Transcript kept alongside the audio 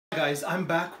Guys, I'm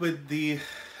back with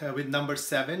with number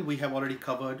 7. We have already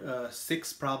covered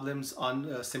 6 problems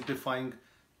on simplifying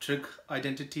trig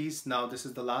identities. Now this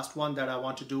is the last one that I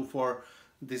want to do for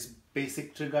this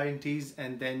basic trig identities,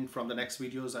 and then from the next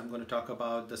videos I'm going to talk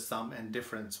about the sum and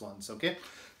difference ones. Okay,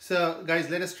 so guys,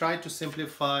 let us try to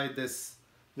simplify this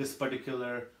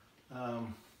particular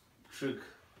trig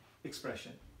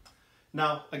expression.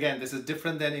 Now again, this is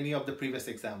different than any of the previous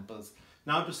examples.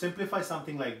 Now to simplify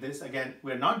something like this, again,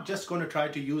 we're not just going to try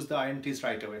to use the identities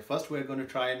right away. First, we're going to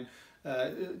try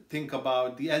and think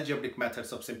about the algebraic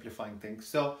methods of simplifying things.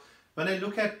 So when I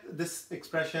look at this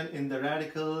expression in the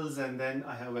radicals, and then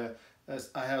I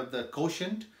have the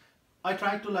quotient, I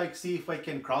try to see if I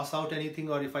can cross out anything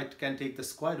or if I can take the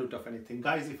square root of anything.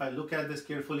 Guys, if I look at this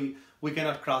carefully, we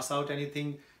cannot cross out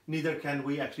anything. Neither can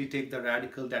we actually take the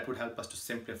radical. That would help us to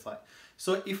simplify.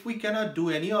 So if we cannot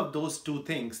do any of those two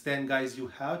things, then guys, you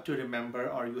have to remember,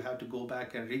 or you have to go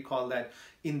back and recall that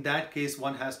in that case,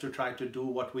 one has to try to do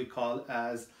what we call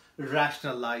as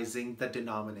rationalizing the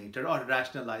denominator, or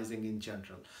rationalizing in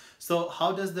general. So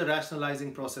how does the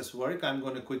rationalizing process work? I'm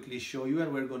going to quickly show you,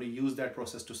 and we're going to use that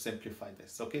process to simplify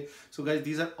this. Okay, so guys,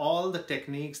 these are all the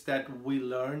techniques that we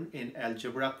learn in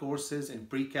algebra courses, in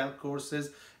pre-calc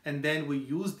courses, and then we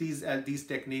use these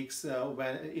techniques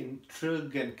when in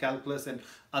trig and calculus and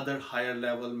other higher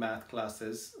level math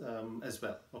classes as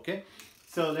well. Okay,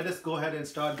 so let us go ahead and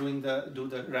start do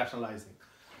the rationalizing.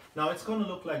 Now it's going to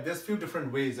look like there's a few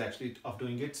different ways actually of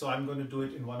doing it. So I'm going to do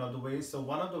it in one of the ways. So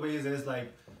one of the ways is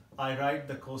like I write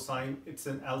the cosine. It's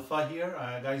an alpha here.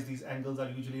 Guys, these angles are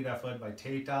usually referred by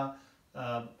theta,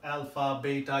 alpha,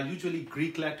 beta, usually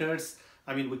Greek letters.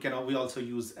 I mean, we also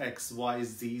use x, y,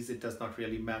 z's. It does not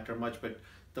really matter much, but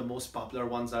the most popular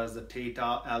ones are the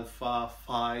theta, alpha,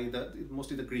 phi,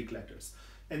 mostly the Greek letters.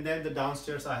 And then the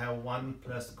downstairs I have 1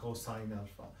 plus cosine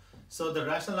alpha. So the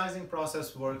rationalizing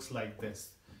process works like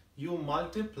this. You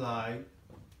multiply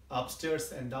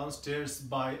upstairs and downstairs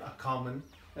by a common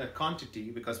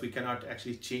quantity, because we cannot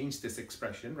actually change this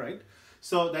expression, right?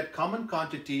 So that common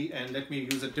quantity, and let me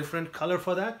use a different color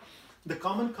for that. The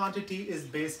common quantity is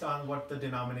based on what the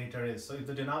denominator is. So if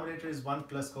the denominator is 1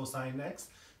 plus cosine x,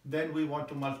 then we want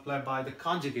to multiply by the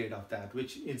conjugate of that,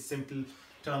 which in simple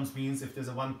terms means if there's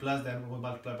a 1 plus, then we'll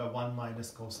multiply by 1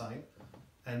 minus cosine.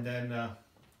 And then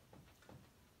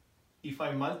if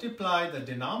I multiply the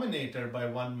denominator by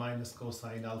 1 minus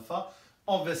cosine alpha,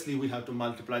 obviously we have to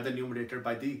multiply the numerator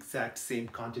by the exact same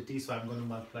quantity. So I'm going to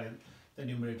multiply the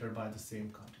numerator by the same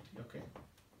quantity. Okay.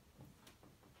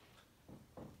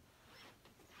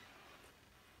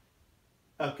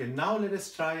 Okay, now let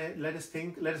us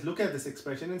look at this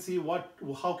expression and see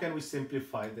how can we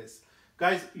simplify this.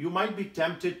 Guys, you might be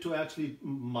tempted to actually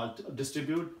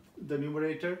distribute the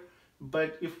numerator,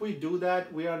 but if we do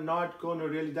that, we are not going to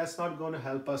really, that's not going to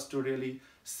help us to really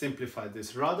simplify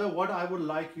this. Rather, what I would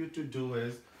like you to do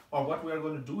is, or what we are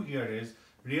going to do here is,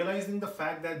 realizing the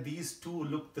fact that these two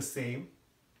look the same,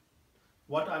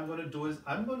 what I'm going to do is,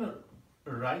 I'm going to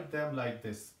write them like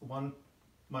this, 1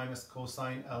 minus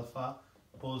cosine alpha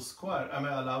whole square. Am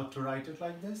I allowed to write it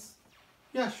like this?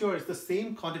 Yeah, sure, it's the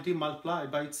same quantity multiplied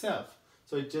by itself.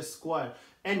 So it's just square.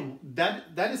 And that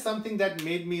is something that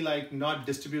made me not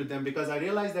distribute them, because I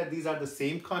realized that these are the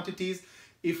same quantities.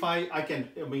 If I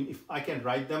can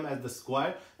write them as the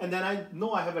square, and then I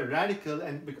know I have a radical,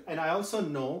 and I also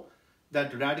know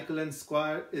that radical and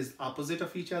square is opposite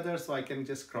of each other, so I can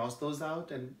just cross those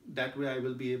out, and that way I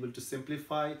will be able to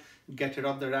simplify, get rid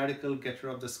of the radical, get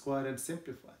rid of the square, and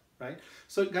simplify. Right?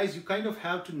 So guys, you kind of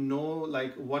have to know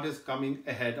what is coming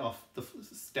ahead of the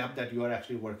step that you are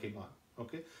actually working on.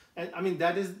 Okay, and I mean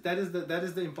that is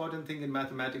the important thing in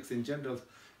mathematics in general.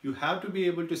 You have to be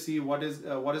able to see what is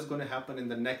going to happen in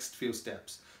the next few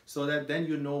steps, so that then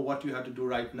you know what you have to do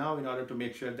right now in order to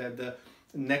make sure that the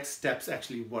next steps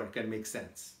actually work and make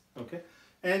sense. Okay,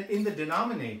 and in the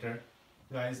denominator,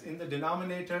 guys, in the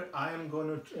denominator, I am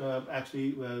going to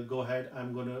actually go ahead.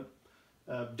 I'm going to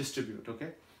distribute. Okay.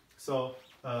 So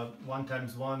 1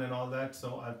 times 1 and all that,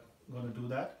 so I'm going to do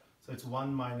that. So it's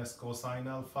 1 minus cosine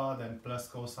alpha, then plus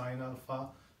cosine alpha,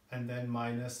 and then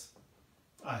minus,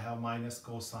 I have minus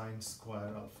cosine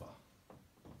square alpha.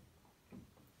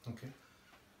 Okay.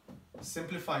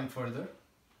 Simplifying further,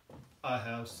 I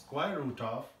have square root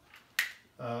of,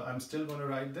 I'm still going to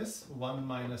write this, 1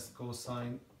 minus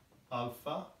cosine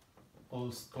alpha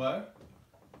whole square,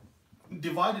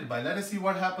 divided by, let us see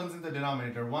what happens in the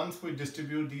denominator. Once we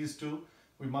distribute these two,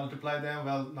 we multiply them.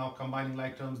 Well, now combining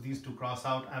like terms, these two cross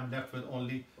out. I'm left with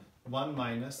only 1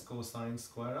 minus cosine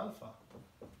square alpha.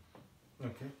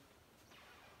 Okay.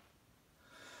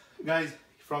 Guys,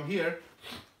 from here,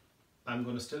 I'm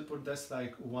going to still put this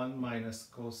like 1 minus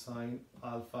cosine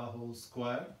alpha whole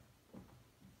square.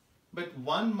 But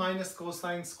 1 minus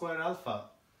cosine square alpha.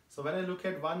 So when I look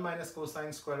at 1 minus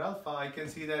cosine square alpha, I can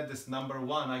see that this number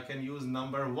 1, I can use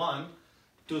number 1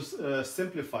 to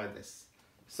simplify this.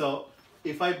 So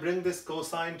if I bring this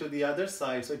cosine to the other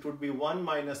side, so it would be 1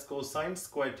 minus cosine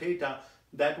square theta,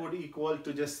 that would equal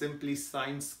to just simply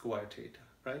sine square theta,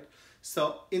 right?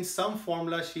 So in some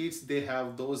formula sheets, they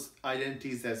have those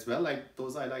identities as well. Like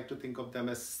those, I like to think of them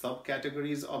as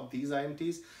subcategories of these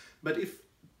identities. But if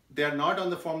they're not on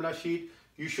the formula sheet,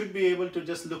 you should be able to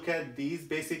just look at these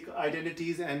basic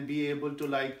identities and be able to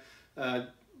like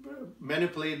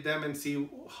manipulate them and see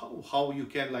how you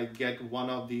can like get one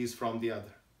of these from the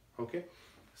other. Okay,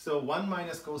 so 1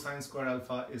 minus cosine square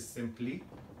alpha is simply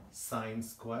sine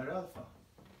square alpha.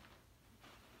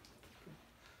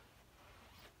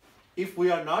 If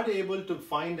we are not able to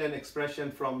find an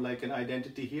expression from like an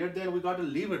identity here, then we got to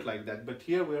leave it like that. But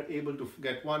here we are able to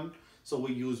get one, so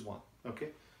we use one. Okay.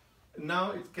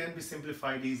 Now it can be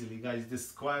simplified easily, guys. This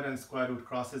square and square root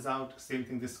crosses out. Same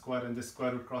thing, this square and this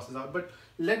square root crosses out. But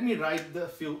let me write the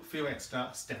few extra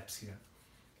steps here.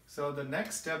 So the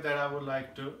next step that I would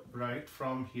like to write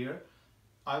from here,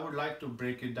 I would like to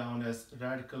break it down as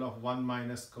radical of 1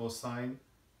 minus cosine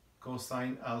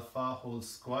alpha whole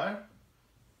square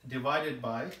divided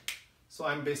by, so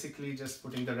I'm basically just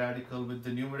putting the radical with the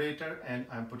numerator and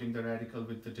I'm putting the radical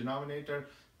with the denominator,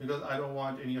 because I don't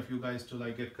want any of you guys to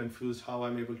like get confused how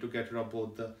I'm able to get rid of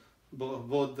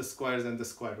both the squares and the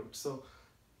square root. So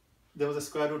there was a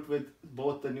square root with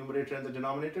both the numerator and the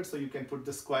denominator, so you can put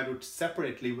the square root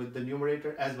separately with the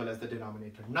numerator as well as the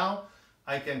denominator. Now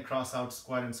I can cross out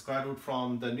square and square root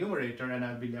from the numerator and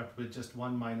I'll be left with just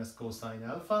 1 minus cosine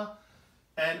alpha.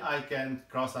 And I can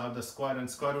cross out the square and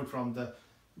square root from the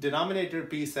denominator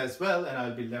piece as well, and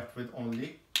I'll be left with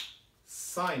only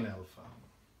sine alpha.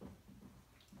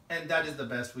 And that is the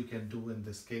best we can do in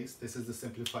this case. This is the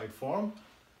simplified form.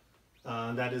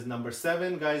 That is number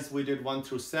 7. Guys, we did 1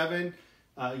 through 7.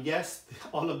 Yes,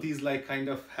 all of these like kind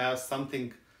of have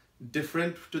something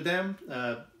different to them.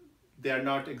 They are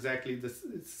not exactly the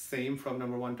same from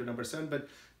number 1 to number 7, but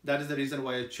that is the reason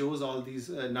why I chose all these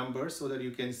numbers, so that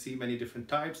you can see many different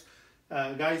types.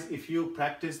 Guys, if you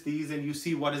practice these and you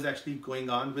see what is actually going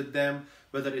on with them,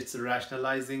 whether it's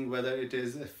rationalizing, whether it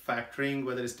is factoring,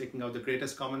 whether it's taking out the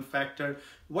greatest common factor,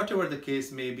 whatever the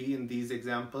case may be in these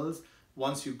examples,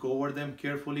 once you go over them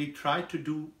carefully, try to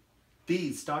do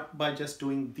these. Start by just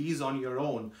doing these on your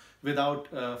own without,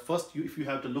 if you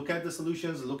have to look at the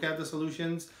solutions, look at the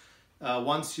solutions.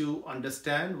 Once you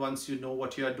understand, once you know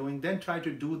what you are doing, then try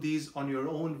to do these on your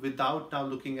own without now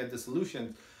looking at the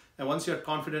solutions. And once you're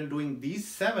confident doing these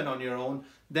 7 on your own,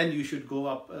 then you should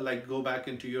go back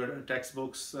into your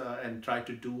textbooks and try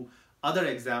to do other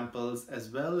examples as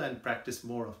well and practice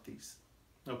more of these.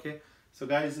 Okay, so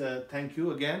guys, thank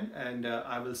you again, and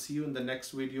I will see you in the next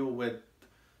video with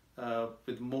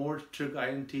more trig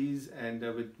identities and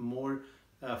with more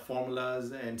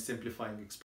formulas and simplifying expressions.